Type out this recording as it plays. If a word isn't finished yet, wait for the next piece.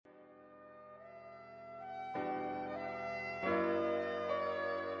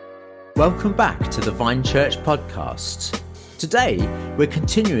Welcome back to the Vine Church podcast. Today, we're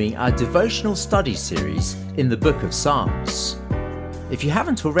continuing our devotional study series in the book of Psalms. If you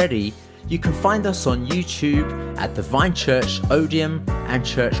haven't already, you can find us on YouTube at the Vine Church Odium and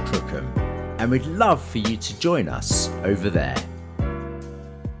Church Crookham, and we'd love for you to join us over there.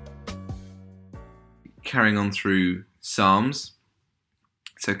 Carrying on through Psalms.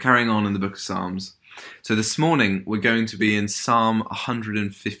 So carrying on in the book of Psalms. So this morning we're going to be in Psalm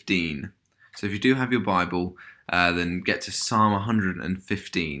 115. So if you do have your Bible, then get to Psalm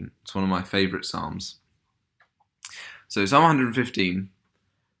 115. It's one of my favourite Psalms. So Psalm 115,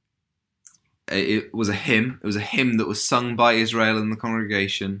 it was a hymn. It was a hymn that was sung by Israel in the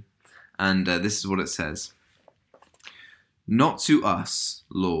congregation. And this is what it says. Not to us,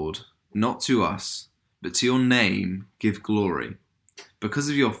 Lord, not to us, but to your name give glory. Because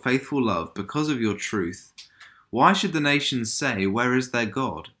of your faithful love, because of your truth. Why should the nations say, where is their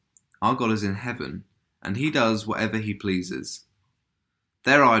God? Our God is in heaven, and he does whatever he pleases.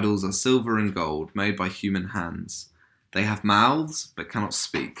 Their idols are silver and gold, made by human hands. They have mouths, but cannot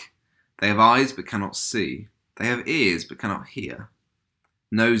speak. They have eyes, but cannot see. They have ears, but cannot hear.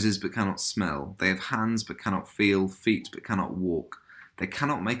 Noses, but cannot smell. They have hands, but cannot feel. Feet, but cannot walk. They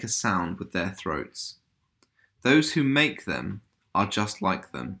cannot make a sound with their throats. Those who make them are just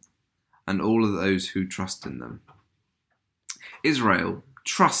like them, and all of those who trust in them. Israel,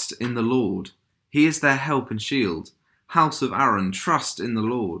 trust in the Lord. He is their help and shield. House of Aaron, trust in the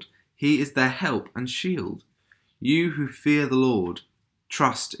Lord. He is their help and shield. You who fear the Lord,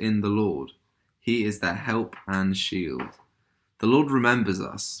 trust in the Lord. He is their help and shield. The Lord remembers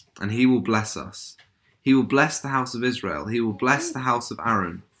us, and he will bless us. He will bless the house of Israel. He will bless the house of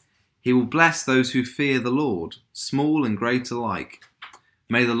Aaron. He will bless those who fear the Lord, small and great alike.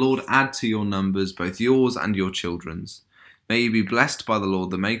 May the Lord add to your numbers, both yours and your children's. May you be blessed by the Lord,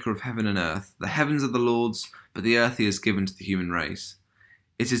 the maker of heaven and earth. The heavens are the Lord's, but the earth he has given to the human race.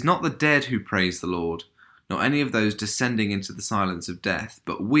 It is not the dead who praise the Lord, nor any of those descending into the silence of death,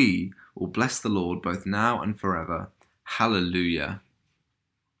 but we will bless the Lord both now and forever. Hallelujah.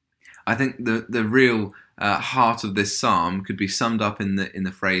 I think the real heart of this psalm could be summed up in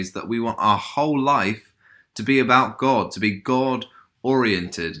the phrase that we want our whole life to be about God, to be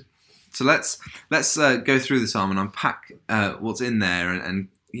God-oriented. So let's go through the psalm and unpack what's in there and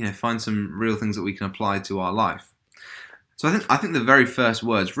find some real things that we can apply to our life. So I think the very first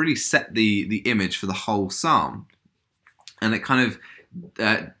words really set the image for the whole psalm, and it kind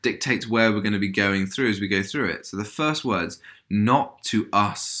of dictates where we're going to be going through as we go through it. So the first words, not to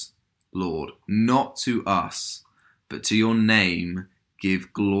us, Lord, not to us, but to your name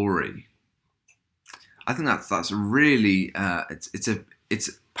give glory. I think that's really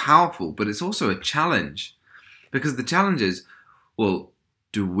it's powerful, but it's also a challenge, because the challenge is, well,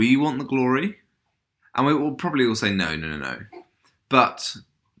 do we want the glory? And we will probably all say no. But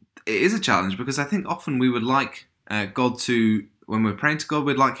it is a challenge, because I think often we would like God to, when we're praying to God,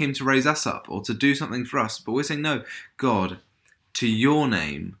 we'd like him to raise us up or to do something for us. But we're saying, no, God, to your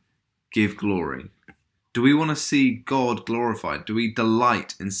name give glory. Do we want to see God glorified? Do we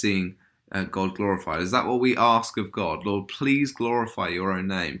delight in seeing God glorified? Is that what we ask of God? Lord, please glorify your own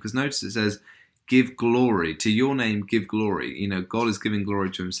name. Because notice it says, give glory. To your name, give glory. God is giving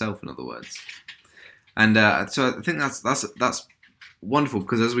glory to himself, in other words. And so I think that's wonderful,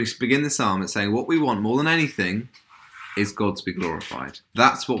 because as we begin the psalm, it's saying what we want more than anything is God to be glorified.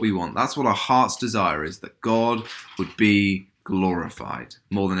 That's what we want. That's what our heart's desire is, that God would be glorified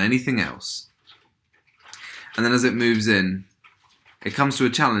more than anything else. And then as it moves in, it comes to a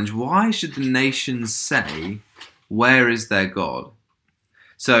challenge. Why should the nations say, where is their God?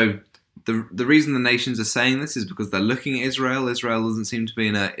 So the reason the nations are saying this is because they're looking at Israel. Israel doesn't seem to be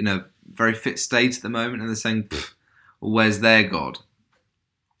in a very fit state at the moment, and they're saying, where's their God?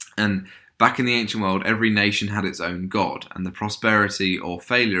 And back in the ancient world, every nation had its own God, and the prosperity or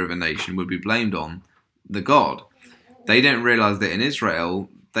failure of a nation would be blamed on the God. They don't realize that in Israel,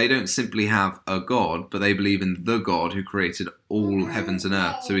 they don't simply have a God, but they believe in the God who created all heavens and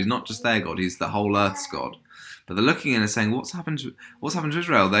earth. So he's not just their God, he's the whole earth's God. But they're looking in and saying, what's happened to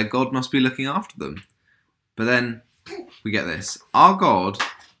Israel? Their God must be looking after them. But then we get this. Our God,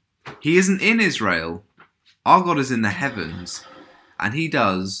 he isn't in Israel. Our God is in the heavens, and he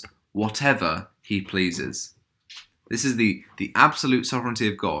does whatever he pleases. This is the absolute sovereignty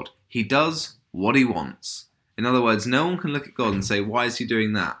of God. He does what he wants. In other words, no one can look at God and say, why is he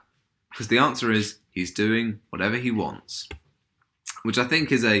doing that? Because the answer is, he's doing whatever he wants. Which I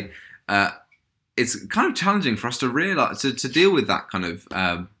think is it's kind of challenging for us to realize, to deal with that kind of,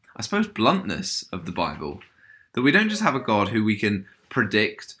 I suppose, bluntness of the Bible. That we don't just have a God who we can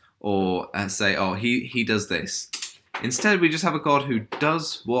predict or say, oh, he does this. Instead, we just have a God who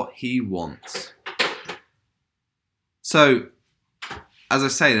does what he wants. So, as I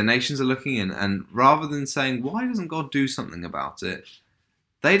say, the nations are looking in, and rather than saying, why doesn't God do something about it?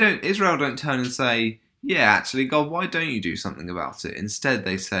 Israel don't turn and say, yeah, actually, God, why don't you do something about it? Instead,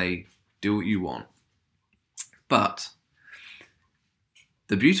 they say, do what you want. But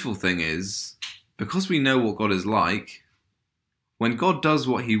the beautiful thing is, because we know what God is like, when God does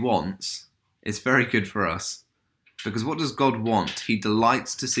what he wants, it's very good for us. Because what does God want? He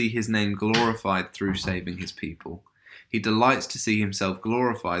delights to see his name glorified through saving his people. He delights to see himself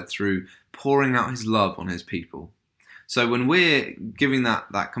glorified through pouring out his love on his people. So when we're giving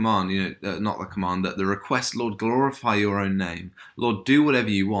that command, not the command, that the request, Lord, glorify your own name. Lord, do whatever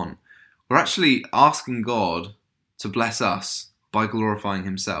you want. We're actually asking God to bless us by glorifying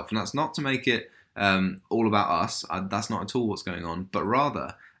himself. And that's not to make it all about us. That's not at all what's going on. But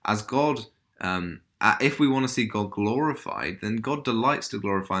rather, as God, if we want to see God glorified, then God delights to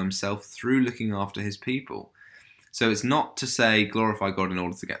glorify himself through looking after his people. So it's not to say glorify God in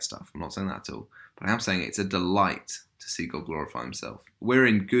order to get stuff. I'm not saying that at all. But I am saying it's a delight to see God glorify himself. We're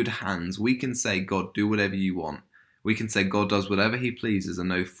in good hands. We can say, God, do whatever you want. We can say God does whatever he pleases and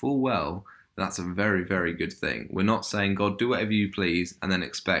know full well that's a very, very good thing. We're not saying, God, do whatever you please and then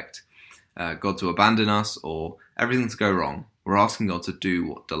expect God to abandon us or everything to go wrong. We're asking God to do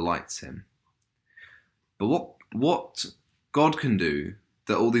what delights him. But what God can do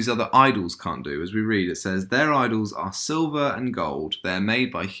that all these other idols can't do, as we read, it says, their idols are silver and gold. They are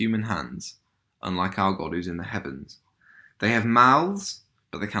made by human hands, unlike our God who's in the heavens. They have mouths,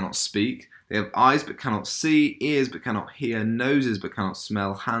 but they cannot speak. They have eyes, but cannot see, ears, but cannot hear, noses, but cannot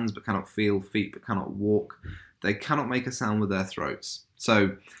smell, hands, but cannot feel, feet, but cannot walk. They cannot make a sound with their throats.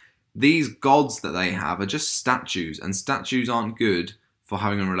 So these gods that they have are just statues, and statues aren't good for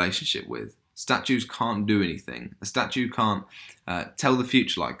having a relationship with. Statues can't do anything. A statue can't tell the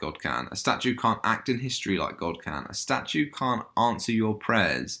future like God can. A statue can't act in history like God can. A statue can't answer your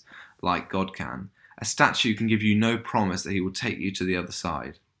prayers like God can. A statue can give you no promise that he will take you to the other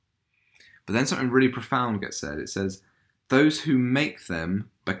side. But then something really profound gets said. It says, those who make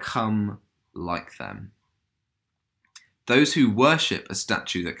them become like them. Those who worship a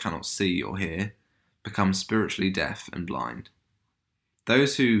statue that cannot see or hear become spiritually deaf and blind.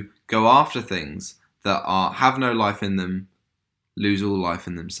 Those who go after things that have no life in them lose all life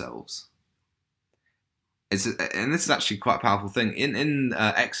in themselves. And this is actually quite a powerful thing. In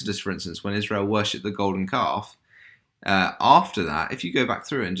Exodus, for instance, when Israel worshipped the golden calf, after that, if you go back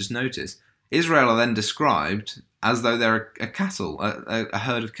through it and just notice, Israel are then described as though they're a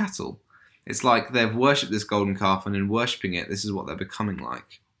herd of cattle. It's like they've worshipped this golden calf, and in worshipping it, this is what they're becoming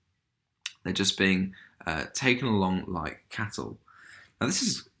like. They're just being taken along like cattle. Now, this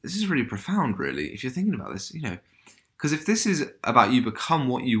is really profound, really, if you're thinking about this, because if this is about you become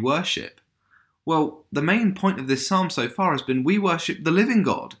what you worship, well, the main point of this psalm so far has been we worship the living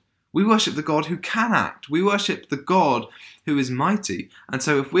God. We worship the God who can act. We worship the God who is mighty. And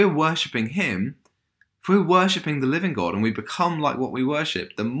so if we're worshipping him, if we're worshipping the living God and we become like what we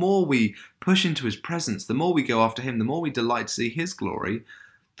worship, the more we push into his presence, the more we go after him, the more we delight to see his glory,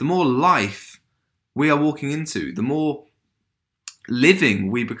 the more life we are walking into, the more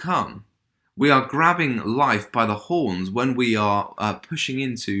living we become. We are grabbing life by the horns when we are pushing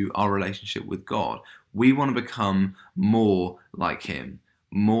into our relationship with God. We want to become more like him.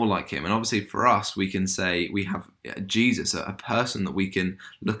 More like him. And obviously for us, we can say we have Jesus, a person that we can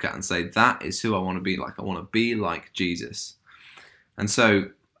look at and say, that is who I want to be like. I want to be like Jesus. And so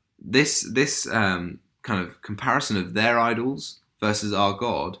this kind of comparison of their idols versus our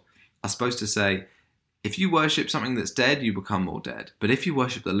God are supposed to say, if you worship something that's dead, you become more dead. But if you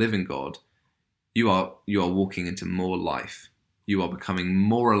worship the living God, you are walking into more life. You are becoming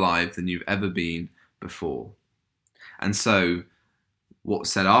more alive than you've ever been before. And so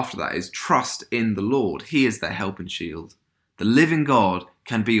what's said after that is trust in the Lord. He is their help and shield. The living God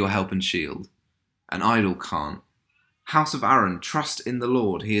can be your help and shield. An idol can't. House of Aaron, trust in the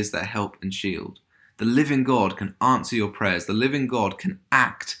Lord. He is their help and shield. The living God can answer your prayers. The living God can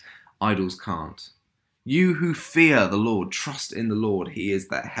act. Idols can't. You who fear the Lord, trust in the Lord. He is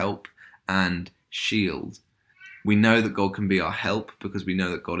their help and shield. We know that God can be our help because we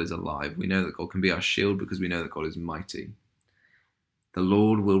know that God is alive. We know that God can be our shield because we know that God is mighty. The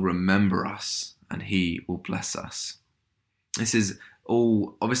Lord will remember us and he will bless us. This is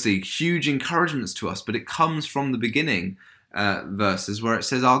all obviously huge encouragements to us, but it comes from the beginning verses where it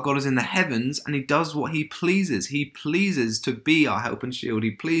says our God is in the heavens and he does what he pleases. He pleases to be our help and shield.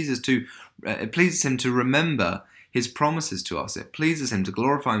 It pleases him to remember his promises to us. It pleases him to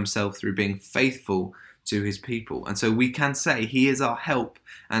glorify himself through being faithful to his people. And so we can say he is our help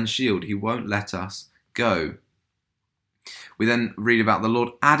and shield. He won't let us go. We then read about the Lord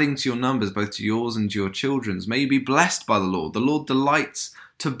adding to your numbers, both to yours and to your children's. May you be blessed by the Lord. The Lord delights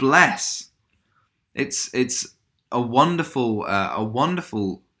to bless. It's a wonderful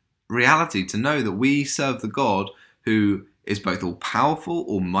reality to know that we serve the God who is both all-powerful,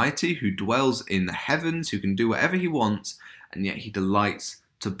 almighty, who dwells in the heavens, who can do whatever he wants, and yet he delights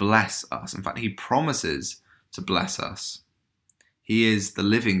to bless us. In fact, he promises to bless us. He is the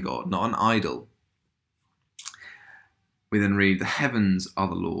living God, not an idol. We then read, the heavens are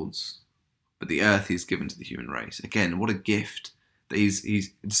the Lord's, but the earth he has given to the human race. Again, what a gift. That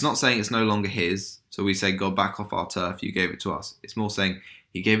it's not saying it's no longer his, so we say, God, back off our turf, you gave it to us. It's more saying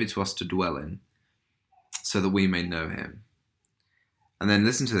he gave it to us to dwell in, so that we may know him. And then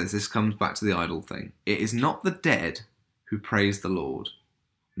listen to this comes back to the idol thing. It is not the dead who praise the Lord,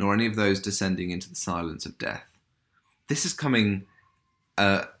 nor any of those descending into the silence of death. This is coming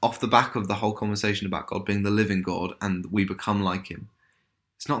off the back of the whole conversation about God being the living God and we become like him.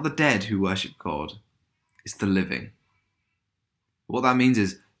 It's not the dead who worship God, it's the living. What that means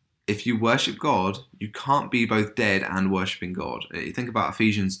is if you worship God, you can't be both dead and worshipping God. You think about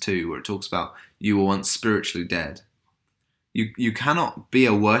Ephesians 2 where it talks about you were once spiritually dead. You cannot be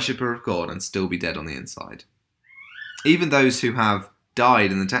a worshipper of God and still be dead on the inside. Even those who have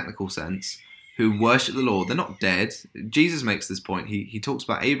died in the technical sense, who worship the Lord, they're not dead. Jesus makes this point. He talks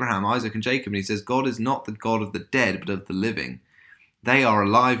about Abraham, Isaac and Jacob, and he says God is not the God of the dead, but of the living. They are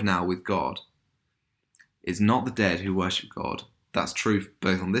alive now with God. It's not the dead who worship God. That's true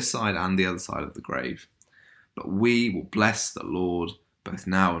both on this side and the other side of the grave. But we will bless the Lord both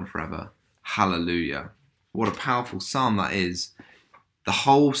now and forever. Hallelujah. What a powerful psalm that is. The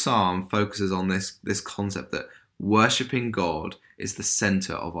whole psalm focuses on this concept that worshipping God is the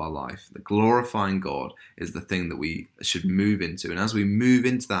center of our life. The glorifying God is the thing that we should move into. And as we move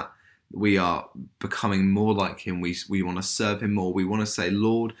into that, we are becoming more like him. We want to serve him more. We want to say,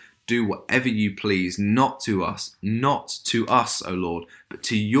 Lord, do whatever you please, not to us, O Lord, but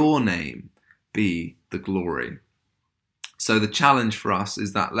to your name be the glory. So the challenge for us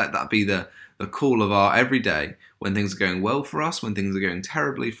is that let that be the call of our every day when things are going well for us, when things are going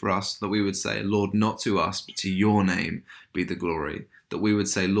terribly for us, that we would say, Lord, not to us, but to your name be the glory. That we would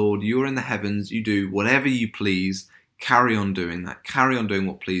say, Lord, you're in the heavens, you do whatever you please, carry on doing that, carry on doing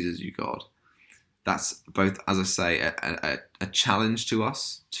what pleases you, God. That's both, as I say, a challenge to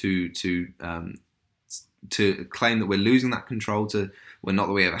us to claim that we're losing that control, well, not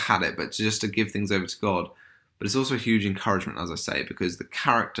that we ever had it, but just to give things over to God. But it's also a huge encouragement, as I say, because the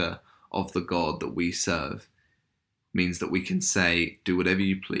character of the God that we serve means that we can say, do whatever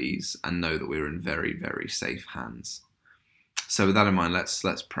you please, and know that we're in very, very safe hands. So with that in mind, let's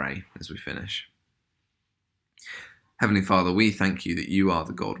pray as we finish. Heavenly Father, we thank you that you are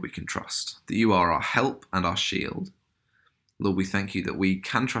the God we can trust, that you are our help and our shield. Lord, we thank you that we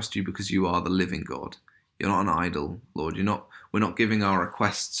can trust you because you are the living God. You're not an idol, Lord. We're not giving our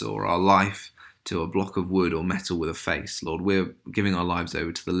requests or our life to a block of wood or metal with a face. Lord, we're giving our lives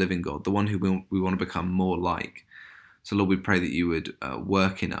over to the living God, the one who we want to become more like. So Lord, we pray that you would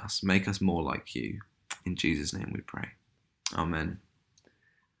work in us, make us more like you. In Jesus' name we pray. Amen.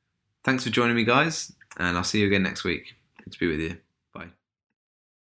 Thanks for joining me, guys, and I'll see you again next week. Good to be with you.